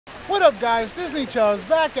What up, guys? Disney Chubs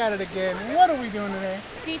back at it again. What are we doing today?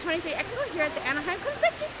 D23 Expo here at the Anaheim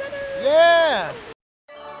Convention Center. Yeah!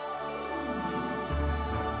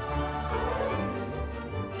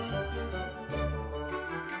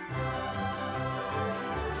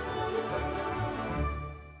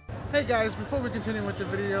 Hey guys, before we continue with the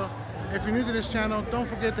video, if you're new to this channel, don't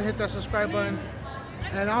forget to hit that subscribe button.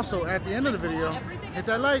 And also, at the end of the video, hit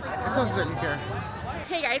that like. It tells us that you care.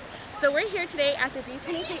 Hey guys, so we're here today at the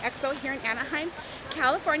D23 Expo here in Anaheim,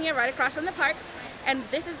 California, right across from the parks. And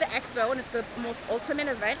this is the expo, and it's the most ultimate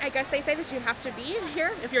event. I guess they say that you have to be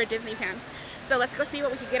here if you're a Disney fan. So let's go see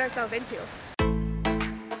what we can get ourselves into.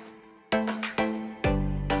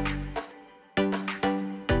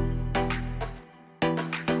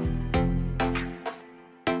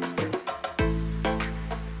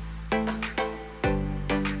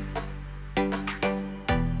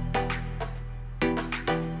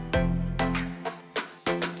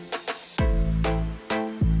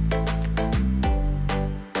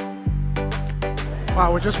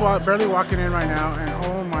 Wow, we're just barely walking in right now, and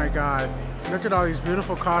oh my god, look at all these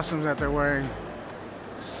beautiful costumes that they're wearing.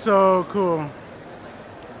 So cool.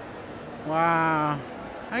 Wow.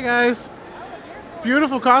 Hi guys.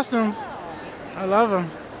 Beautiful costumes. I love them.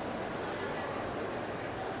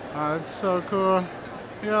 Oh, that's so cool.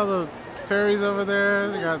 Look at all the fairies over there.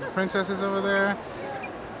 They got the princesses over there.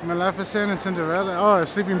 Maleficent and Cinderella. Oh,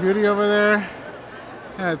 Sleeping Beauty over there.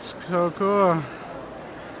 That's so cool.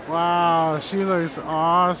 Wow, she looks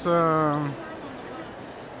awesome.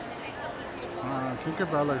 Wow,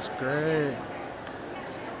 Tinkerbell looks great.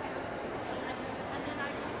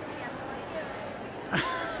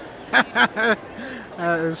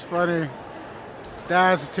 That is funny.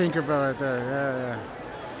 That's Tinkerbell right there. Yeah.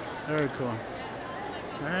 Very cool.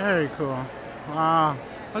 Very cool. Wow.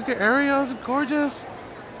 Look at Ariel's gorgeous.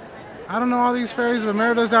 I don't know all these fairies, but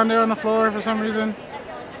Merida's down there on the floor for some reason.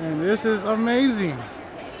 And this is amazing.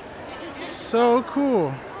 So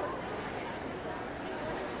cool.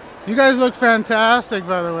 You guys look fantastic,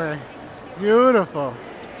 by the way. Beautiful.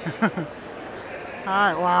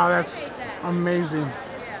 Hi, wow, that's amazing.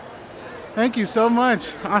 Thank you so much.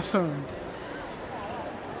 Awesome.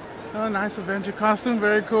 Oh, nice Avenger costume.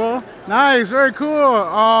 Very cool. Nice, very cool.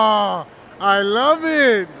 Oh, I love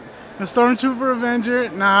it. The Stormtrooper Avenger.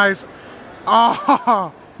 Nice.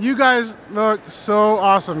 Oh, you guys look so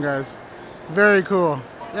awesome, guys. Very cool.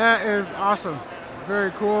 That is awesome.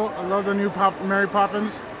 Very cool. I love the new Mary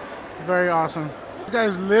Poppins. Very awesome. You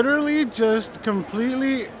guys literally just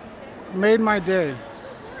completely made my day.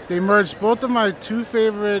 They merged both of my two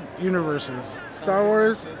favorite universes, Star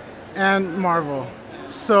Wars and Marvel.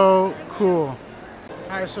 So cool.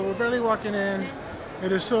 Alright, so we're barely walking in.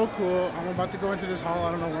 It is so cool. I'm about to go into this hall.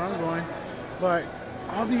 I don't know where I'm going. But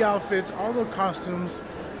all the outfits, all the costumes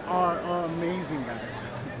are amazing, guys.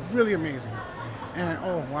 Really amazing. And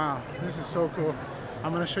oh wow, this is so cool.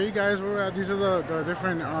 I'm gonna show you guys where we're at. These are the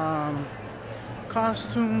different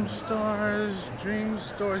costume stores, dream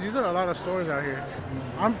stores. These are a lot of stores out here.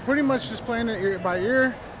 I'm pretty much just playing it ear by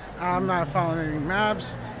ear. I'm not following any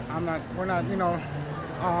maps. We're not, you know,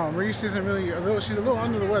 Reese isn't really she's a little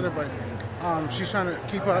under the weather, but she's trying to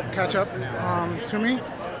catch up to me.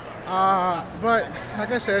 But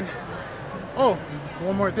like I said, oh,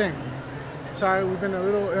 one more thing. Sorry, we've been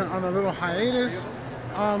on a little hiatus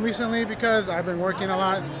recently because I've been working a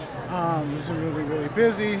lot. It's been really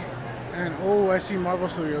busy, and oh, I see Marvel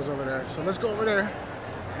Studios over there. So let's go over there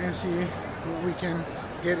and see what we can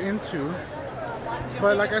get into.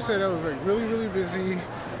 But like I said, I was like really busy,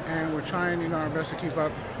 and we're trying, you know, our best to keep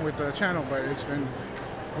up with the channel, but it's been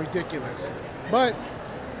ridiculous. But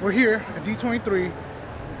we're here at D23.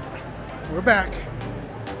 We're back.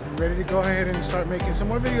 I'm ready to go ahead and start making some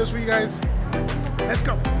more videos for you guys. Let's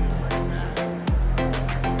go.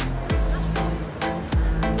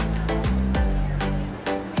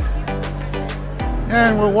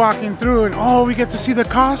 And we're walking through, and oh, we get to see the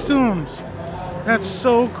costumes. That's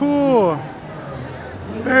so cool.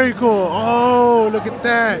 Very cool. Oh, look at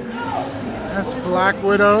that. That's Black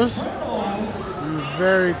Widows.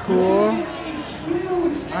 Very cool.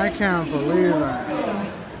 I can't believe that.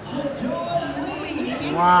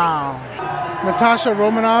 Wow. Natasha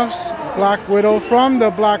Romanoff's Black Widow from the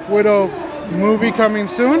Black Widow movie coming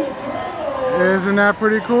soon. Isn't that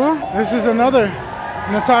pretty cool? This is another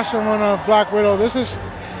Natasha Romanoff Black Widow. This is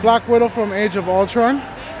Black Widow from Age of Ultron.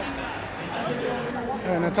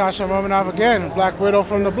 And Natasha Romanoff again, Black Widow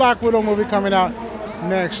from the Black Widow movie coming out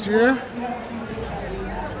next year.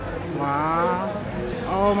 Wow.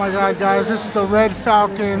 Oh my god, guys, this is the Red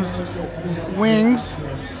Falcon's wings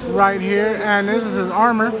right here, and this is his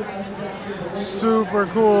armor. Super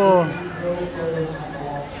cool.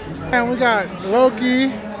 And we got Loki.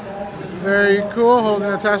 Very cool, holding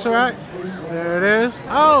a Tesseract. There it is.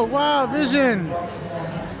 Oh, wow, Vision.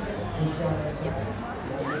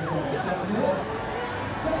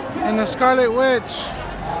 And the Scarlet Witch.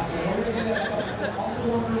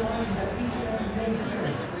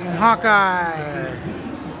 And Hawkeye.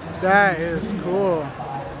 That is cool.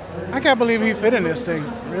 I can't believe he fit in this thing.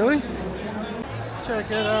 Really?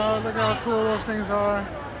 Check it out. Look how cool those things are.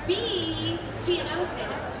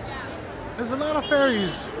 There's a lot of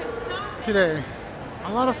fairies today.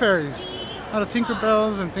 A lot of fairies. A lot of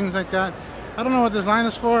Tinkerbells and things like that. I don't know what this line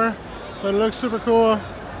is for, but it looks super cool.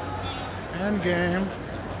 Endgame.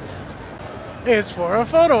 It's for a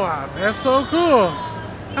photo op. That's so cool.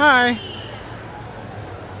 Hi.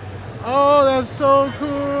 Oh, that's so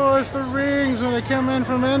cool. It's the rings when they come in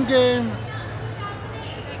from Endgame.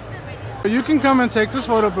 You can come and take this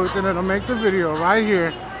photo booth and it'll make the video right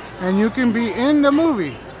here. And you can be in the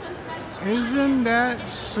movie. Isn't that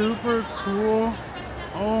super cool?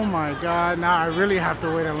 Oh my God. Now I really have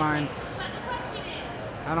to wait in line.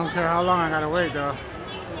 I don't care how long I gotta wait though.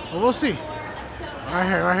 But we'll see. Right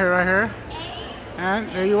here, right here, right here. And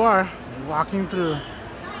there you are, walking through.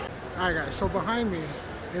 Alright guys, so behind me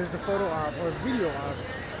is the photo op or video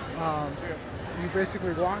op. You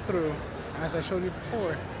basically walk through, as I showed you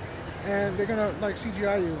before, and they're gonna like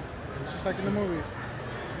CGI you, just like in the movies.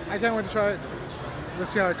 I can't wait to try it.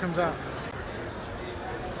 Let's see how it comes out.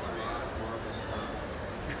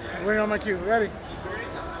 Waiting on my cue. Ready?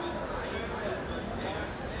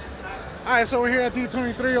 Alright, so we're here at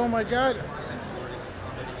D23. Oh my God.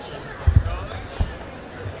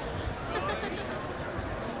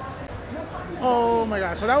 Oh my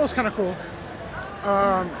God, so that was kind of cool.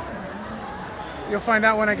 You'll find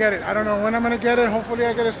out when I get it. I don't know when I'm gonna get it. Hopefully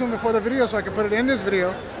I get it soon before the video so I can put it in this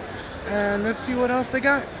video. And let's see what else they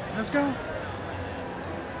got. Let's go.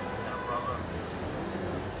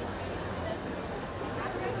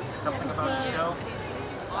 Something about the show?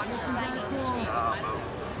 Looking very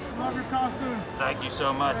cool. Love your costume. Thank you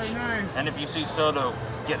so much. Very nice. And if you see Soto,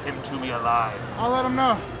 get him to me alive. I'll let him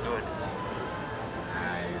know. Good.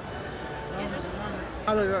 Nice.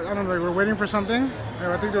 I don't know, we're waiting for something.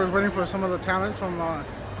 I think they were waiting for some of the talent from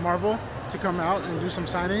Marvel to come out and do some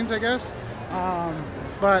signings, I guess.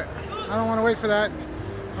 But I don't want to wait for that.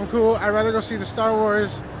 I'm cool. I'd rather go see the Star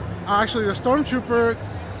Wars. Actually, the Stormtrooper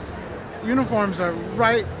uniforms are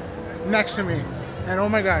right next to me. And oh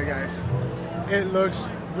my God, guys, it looks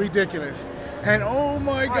ridiculous. And oh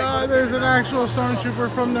my God, there's an actual Stormtrooper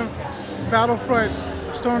from the Battlefront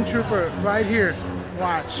Stormtrooper right here.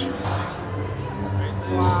 Watch.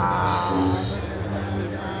 Wow.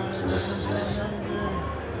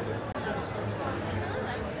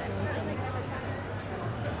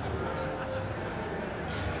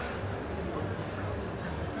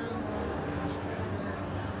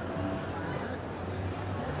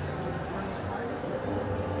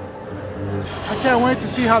 I can't wait to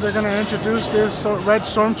see how they're going to introduce this red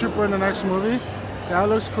Stormtrooper in the next movie. That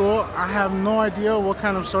looks cool. I have no idea what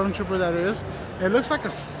kind of Stormtrooper that is. It looks like a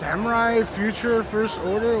samurai future first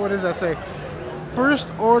order. What does that say? First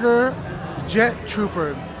order jet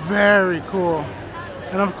trooper. Very cool.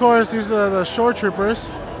 And of course, these are the shore troopers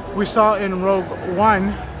we saw in Rogue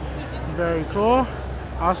One. Very cool.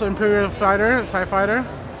 Also Imperial fighter, TIE fighter.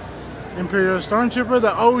 Imperial Stormtrooper,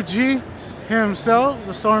 the OG himself,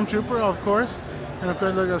 the Stormtrooper, of course. And of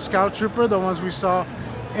course, look at the Scout Trooper, the ones we saw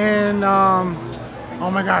in,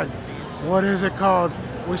 oh my God, what is it called?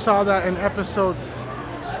 We saw that in episode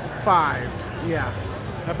 5. Yeah,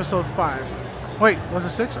 episode 5. Wait, was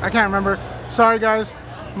it 6? I can't remember. Sorry guys,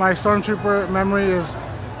 my Stormtrooper memory is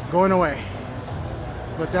going away.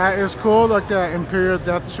 But that is cool. Look, that Imperial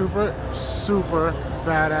Death Trooper, super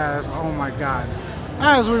badass. Oh my God.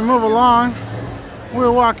 As we move along,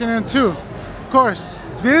 we're walking into, of course,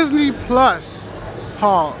 Disney Plus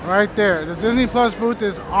hall right there. The Disney Plus booth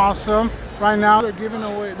is awesome. Right now they're giving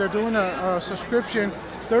away, they're doing a subscription,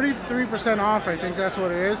 33% off, I think that's what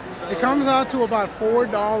it is. It comes out to about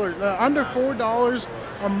 $4, under $4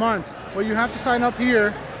 a month. Well, you have to sign up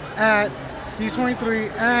here at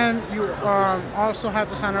D23, and you also have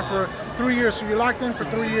to sign up for 3 years, so you're locked in for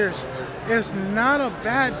 3 years. It's not a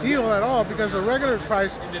bad deal at all because the regular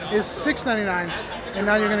price is $6.99, and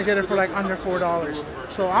now you're gonna get it for like under $4.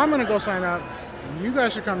 So I'm gonna go sign up. You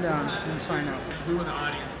guys should come down and sign up. Who in the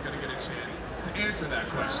audience is gonna get a chance to answer that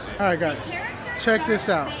question? All right, guys, check this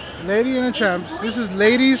out. Lady and the Champs. This is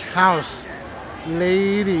Lady's house.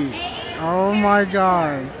 Lady. Oh my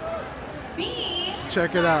God.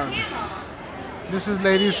 Check it out. This is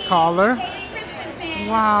Lady's collar.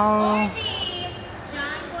 Wow.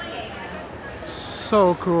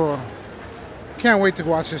 So cool. Can't wait to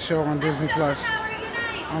watch this show on Disney Plus.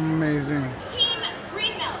 Amazing. Team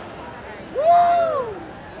Green Milk. Woo!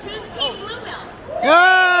 Who's Team Blue Milk?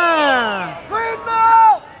 Yeah! Green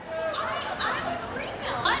Milk! I was Green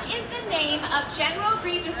Milk. What is the name of General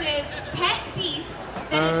Grievous's pet beast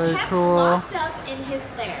that is kept locked up in his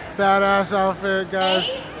lair? Badass outfit, guys.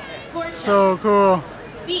 A. Gorgo. So cool.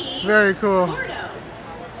 B. Very cool. Gordo.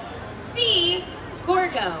 C.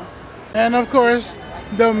 Gorgo. And of course,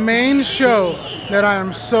 the main show that I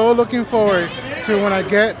am so looking forward to when I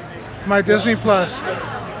get my Disney Plus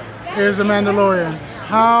is The Mandalorian.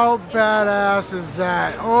 How badass is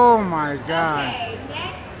that? Oh my god. Okay,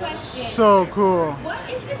 next question. So cool.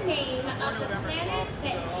 What is the name of the planet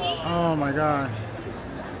that King Oh my god.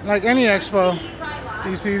 Like any expo,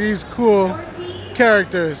 you see these cool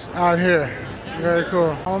characters out here. Very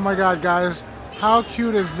cool. Oh my god, guys. How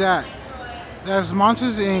cute is that? That's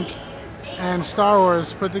Monsters Inc. and Star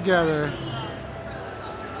Wars put together.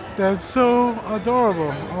 That's so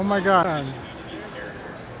adorable. Oh my god.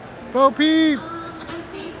 Bo Peep! I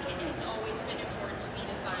think it's always been important to me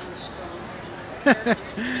to find strong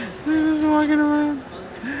They're just walking around.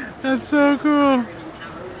 That's so cool.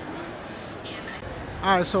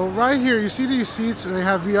 Alright, so right here, you see these seats, they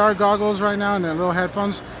have VR goggles right now and their little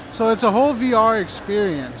headphones. So it's a whole VR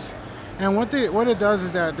experience. And what it does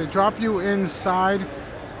is that they drop you inside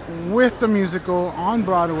with the musical on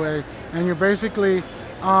Broadway, and you're basically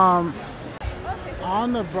on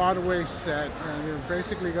the Broadway set, and you're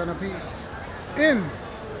basically gonna be in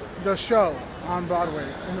the show on Broadway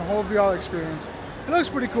in the whole VR experience. It looks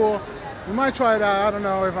pretty cool. We might try it out. I don't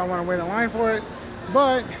know if I want to wait in line for it,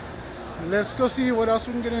 but let's go see what else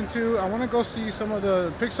we can get into. I want to go see some of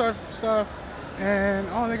the Pixar stuff, and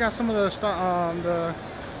oh, they got some of the stuff,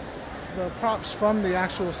 the props from the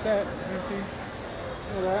actual set. You can see,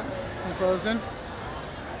 look at that, from Frozen.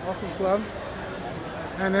 Elsa's glove.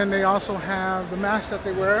 And then they also have the mask that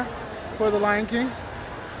they wear for the Lion King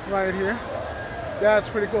right here. That's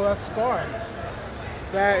pretty cool. That's Scar.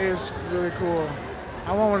 That is really cool.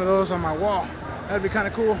 I want one of those on my wall. That'd be kind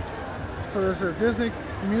of cool. So there's a Disney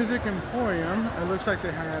Music Emporium. It looks like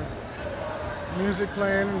they have music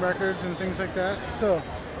playing and records and things like that. So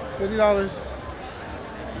 $50,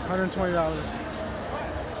 $120.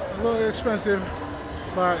 A little expensive,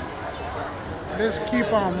 but let's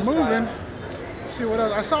keep on moving. See what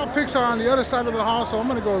else. I saw Pixar on the other side of the hall, so I'm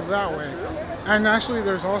gonna go that way. And actually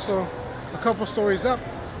there's also a couple stories up.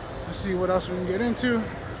 Let's see what else we can get into.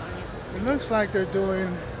 It looks like they're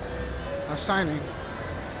doing a signing.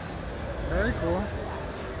 Very cool.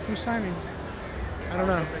 Who's signing? I don't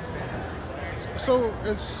know. So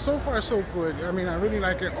it's so far so good. I mean, I really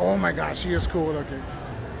like it. Oh my gosh, she is cool looking.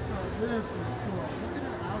 So this is cool. Look at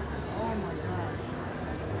her outfit. Oh my god.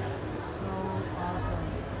 So awesome.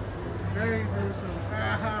 Very gruesome.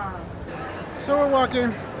 So we're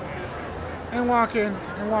walking and walking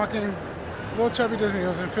and walking. Little chubby Disney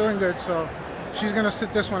wasn't feeling good, so she's gonna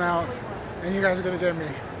sit this one out, and you guys are gonna get me.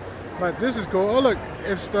 But this is cool. Oh look,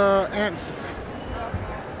 it's the ants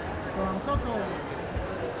from Coco.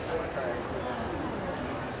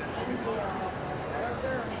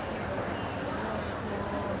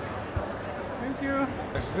 Thank you.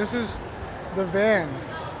 This is the van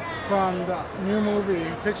from the new movie,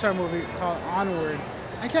 Pixar movie called Onward.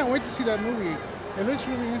 I can't wait to see that movie. It looks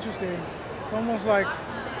really interesting. It's almost like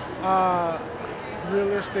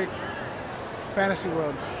realistic fantasy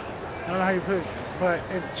world. I don't know how you put it, but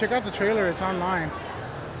check out the trailer. It's online.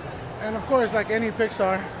 And of course, like any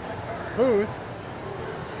Pixar booth,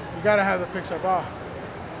 you gotta have the Pixar ball.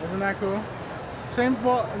 Isn't that cool? Same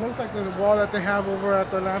wall. It looks like the wall that they have over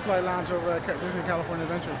at the Lamplight Lounge over at Disney California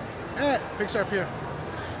Adventure. Pixar Pier.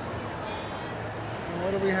 And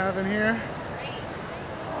what do we have in here?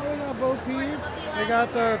 Oh, we got Bo Peep. They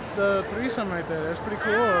got the threesome right there. That's pretty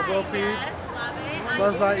cool. Bo Peep,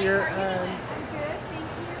 Buzz Lightyear, and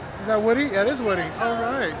is that Woody? Yeah, it is Woody. All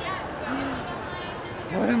right.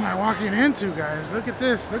 What am I walking into, guys? Look at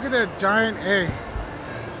this. Look at that giant A.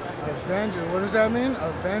 Avengers. What does that mean?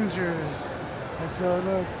 Avengers. And so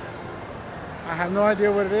look, I have no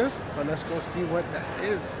idea what it is, but let's go see what that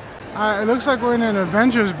is. It looks like we're in an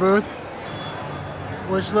Avengers booth,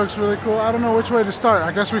 which looks really cool. I don't know which way to start.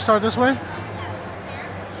 I guess we start this way.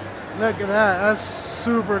 Look at that. That's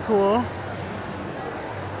super cool.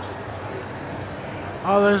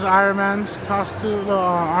 Oh, there's Iron Man's costume,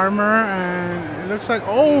 armor, and it looks like,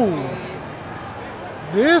 oh,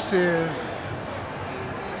 this is,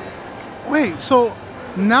 wait, so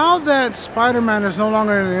now that Spider-Man is no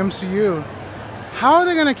longer in the MCU, how are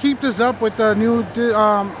they going to keep this up with the new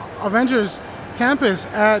Avengers campus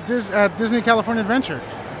at Disney California Adventure?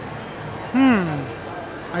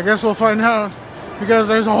 I guess we'll find out, because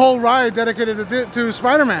there's a whole ride dedicated to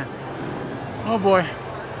Spider-Man. Oh boy.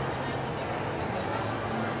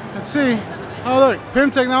 Let's see. Oh look, Pim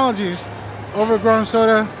Technologies. Overgrown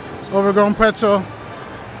soda, overgrown pretzel.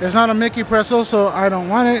 It's not a Mickey pretzel, so I don't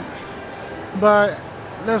want it. But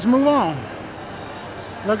let's move on.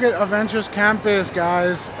 Look at Avengers Campus,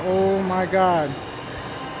 guys. Oh my god.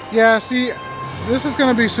 Yeah, see, this is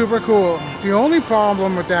gonna be super cool. The only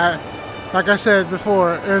problem with that, like I said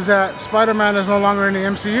before, is that Spider-Man is no longer in the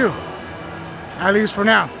MCU. At least for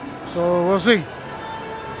now. So we'll see.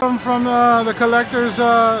 From the collector's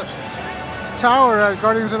tower at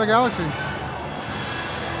Guardians of the Galaxy.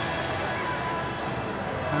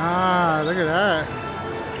 Ah, look at that.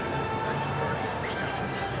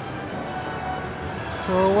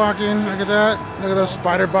 So we're walking, look at that. Look at those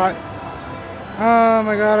spider bot. Oh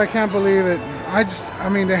my god, I can't believe it. I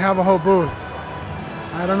mean, they have a whole booth.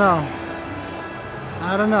 I don't know.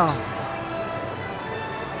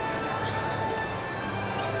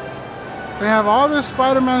 They have all this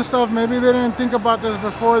Spider-Man stuff. Maybe they didn't think about this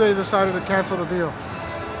before they decided to cancel the deal.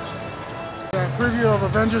 A preview of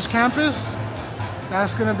Avengers Campus.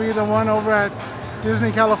 That's gonna be the one over at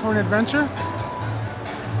Disney California Adventure.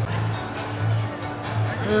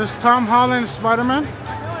 There's Tom Holland's Spider-Man.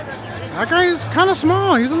 That guy is kind of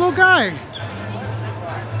small. He's a little guy.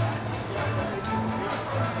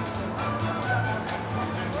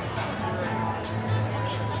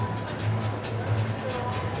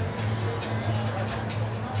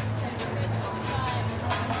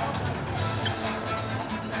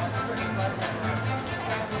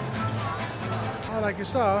 Like you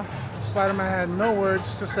saw, Spider-Man had no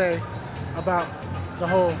words to say about the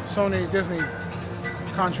whole Sony Disney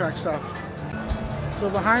contract stuff. So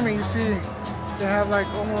behind me you see they have like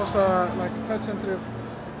almost like touch sensitive,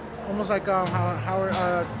 almost like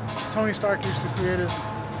how Tony Stark used to create his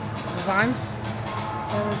designs.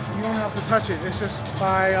 And you don't have to touch it. It's just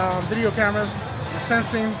by video cameras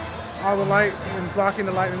sensing all the light and blocking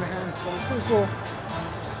the light in the hands. So it's pretty cool.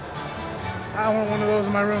 I want one of those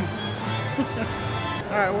in my room.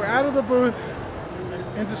 Alright, we're out of the booth,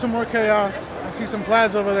 into some more chaos. I see some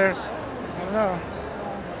plaids over there. I don't know.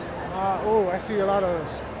 Oh, I see a lot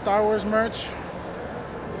of Star Wars merch,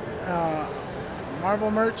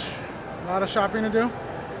 Marvel merch, a lot of shopping to do.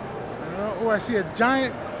 I don't know. Oh, I see a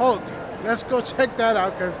giant Hulk. Let's go check that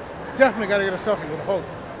out, because definitely got to get a selfie with Hulk.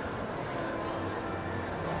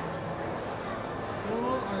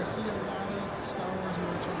 Oh, I see a lot of Star Wars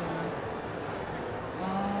merch over there.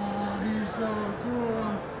 Oh, he's so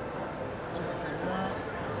cool. Check this out.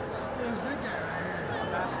 Look at this big guy right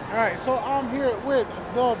here. Alright, so I'm here with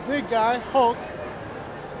the big guy, Hulk.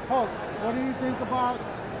 Hulk, what do you think about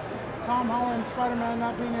Tom Holland Spider-Man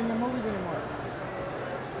not being in the movies anymore?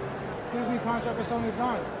 Disney contract with Sony's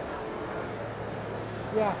gone.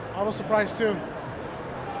 Yeah, I was surprised too.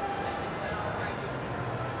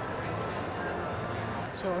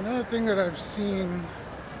 So another thing that I've seen,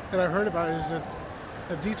 that I've heard about, is that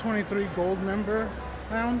the D23 Gold Member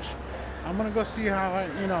Lounge. I'm gonna go see how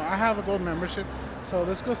I have a gold membership, so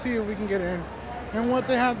let's go see if we can get in and what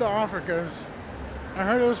they have to offer, because I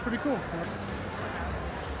heard it was pretty cool.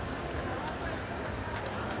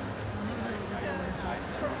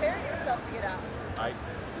 Prepare yourself to get out.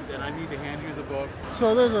 Then I need to hand you the book.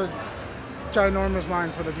 So there's a ginormous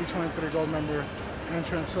line for the D23 Gold Member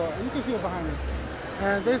entrance, so you can see it behind me.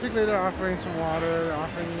 And basically they're offering some water, they're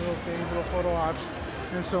offering little things, little photo ops,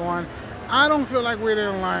 and so on. I don't feel like waiting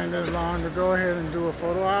in line this long to go ahead and do a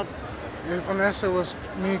photo op, unless it was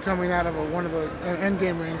me coming out of one of the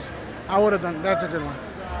endgame rings. I would have done, that's a good one.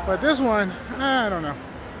 But this one, I don't know.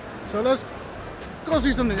 So let's go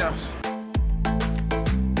see something else.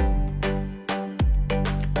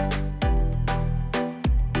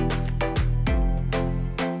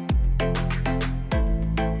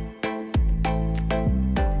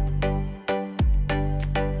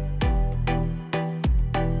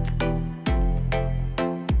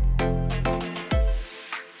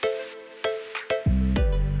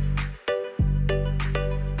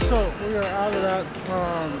 So we are out of that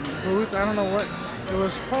booth. I don't know what, it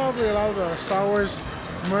was probably a lot of the Star Wars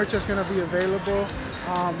merch that's going to be available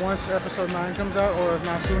once episode 9 comes out, or if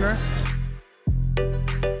not sooner.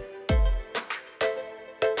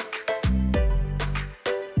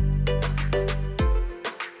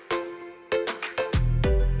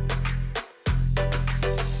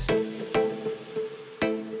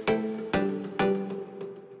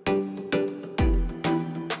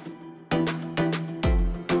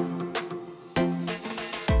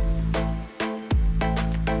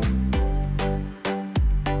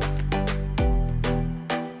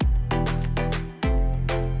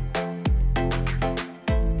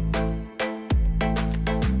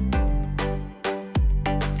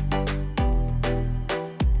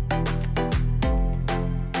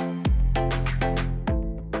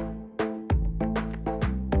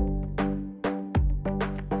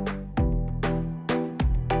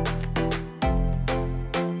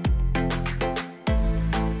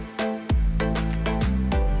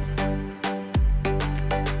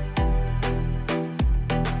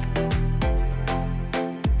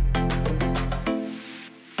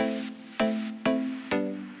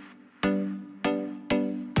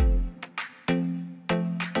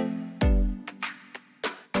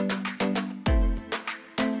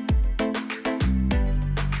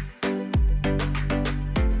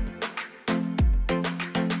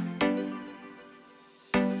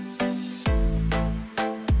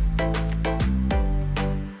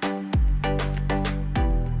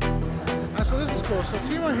 cool. So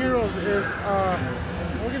Team of Heroes is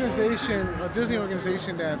organization, a Disney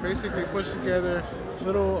organization that basically puts together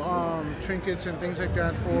little trinkets and things like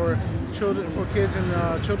that for children, for kids in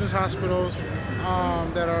children's hospitals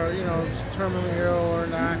that are, you know, terminally ill or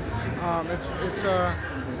not.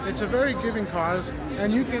 It's a very giving cause,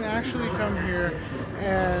 and you can actually come here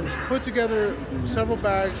and put together several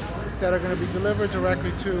bags that are going to be delivered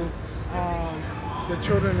directly to the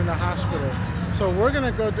children in the hospital. So we're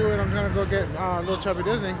going to go do it. I'm going to go get Little Chubby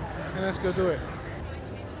Disney, and let's go do it.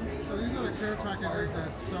 So these are the care packages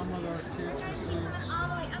that some of the kids receive. All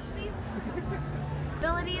the way up, please.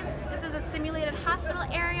 Abilities. This is a simulated hospital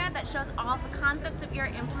area that shows all the concepts that we are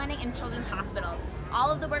implementing in children's hospitals. All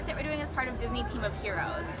of the work that we're doing is part of Disney Team of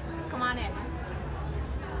Heroes. Come on in.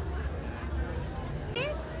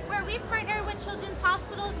 Here's where we partner with children's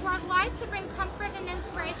hospitals worldwide to bring comfort and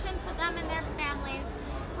inspiration to them and their families.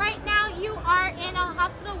 Right now, you are in a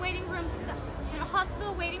hospital waiting room.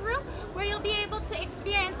 Where you'll be able to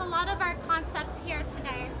experience a lot of our concepts here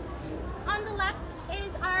today. On the left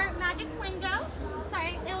is our magic window.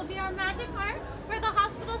 Sorry, it will be our magic arm, where the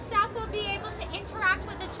hospital staff will be able to interact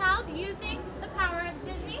with the child using the power of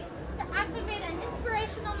Disney to activate an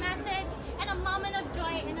inspirational message and a moment of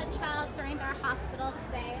joy in a child during their hospital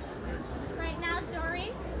stay. Right now,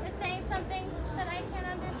 Dory is saying something that I can't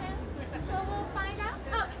understand, so we'll find out.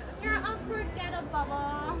 Oh, you're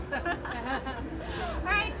unforgettable.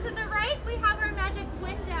 Alright, to the right we have our magic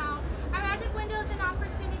window. Our magic window is an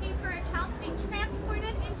opportunity for a child to be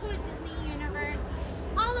transported into a Disney universe.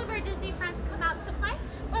 All of our Disney friends come out to play,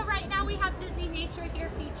 but right now we have Disney Nature here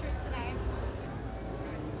featured today.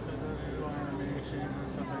 So those are little animation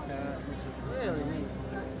and stuff like that, which is really neat.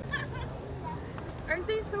 Aren't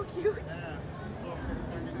they so cute? Yeah.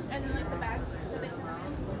 And then like the bags. These are the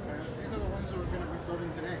ones that we're going to be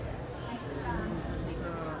building today. And then this is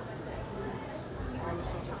all the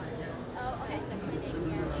stuff that they get. Oh, okay. For the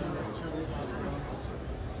children that are in the children's hospital.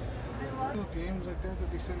 Little games like that that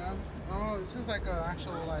they set up. Oh, this is like an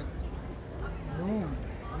actual like room.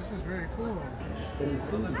 This is very cool. You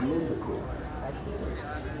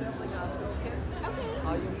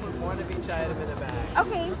put one of each item in a bag.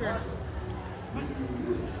 Okay. Okay.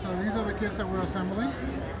 So these are the kits that we're assembling.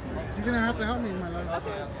 You're gonna have to help me, my love.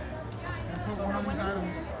 Okay. And put one of these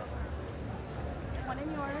items. One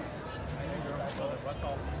in yours.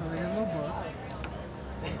 So they get a little book.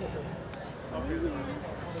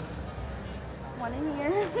 One in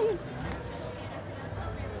here.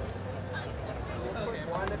 Put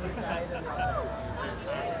one of each item.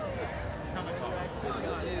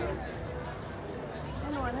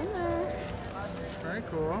 And one in there. Very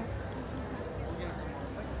cool.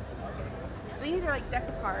 These are like deck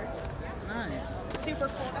of cards. Nice. Super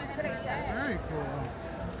cool. That's what I said. Very cool.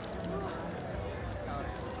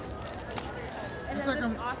 And It's then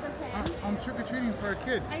like this awesome pen. I'm trick-or-treating for a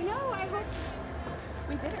kid. I know. I hope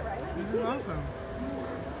we did it right. This is awesome.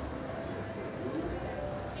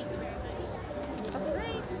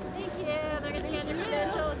 Great. Thank you. They're going to scan your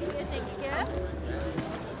credential. Give you a thank you gift. There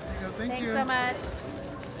you go. Thank Thanks you. so much.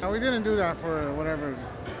 We didn't do that for whatever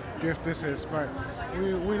gift this is, but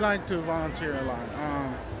we like to volunteer a lot.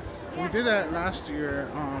 We did that last year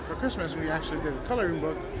for Christmas. We actually did a coloring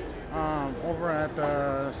book over at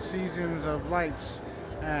the Seasons of Lights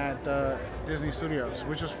at Disney Studios,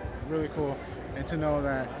 which was really cool. And to know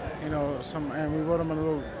that, you know, and we wrote them a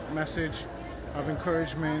little message of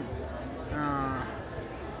encouragement. And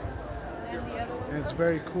it's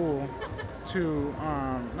very cool to,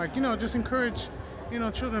 like, you know, just encourage, you know,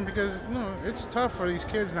 children, because, you know, it's tough for these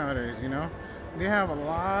kids nowadays, you know. They have a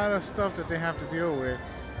lot of stuff that they have to deal with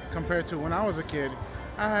compared to when I was a kid.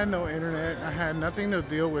 I had no internet. I had nothing to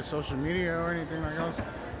deal with social media or anything like else.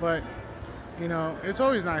 But, you know, it's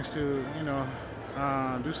always nice to, you know,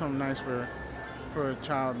 do something nice for a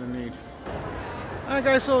child in need. All right,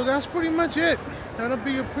 guys, so that's pretty much it. That'll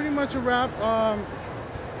be pretty much a wrap.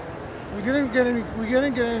 We didn't get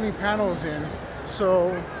any panels in,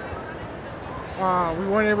 so we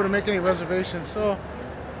weren't able to make any reservations. So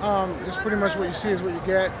it's pretty much what you see is what you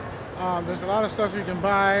get. There's a lot of stuff you can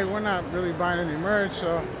buy. We're not really buying any merch,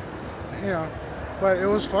 so, you know, but it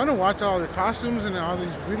was fun to watch all the costumes and all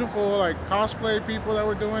these beautiful, like, cosplay people that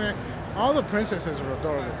were doing it. All the princesses were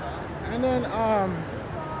adorable. And then,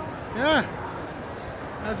 yeah,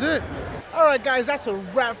 that's it. All right, guys, that's a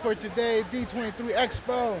wrap for today. D23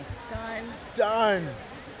 Expo. Done.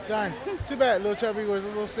 Too bad Little Chubby was a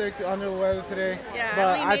little sick, under the weather today. Yeah, but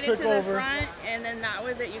I only made took it to over. the front, and then that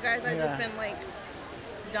was it. You guys, I've just been like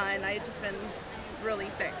done. I've just been really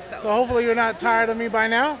sick. So hopefully you're not tired of me by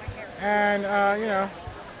now, and you know.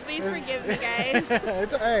 Please forgive me, guys.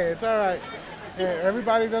 Hey, it's all right.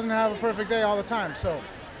 everybody doesn't have a perfect day all the time. So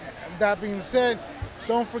that being said,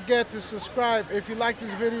 don't forget to subscribe. If you like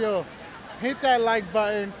this video, hit that like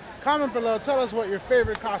button, comment below, tell us what your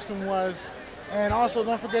favorite costume was, and also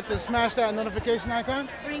don't forget to smash that notification icon.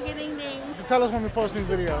 Ring a ding ding. To tell us when we post new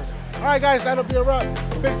videos. All right, guys, that'll be a wrap.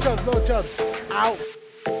 Big chubs, little chubs, out.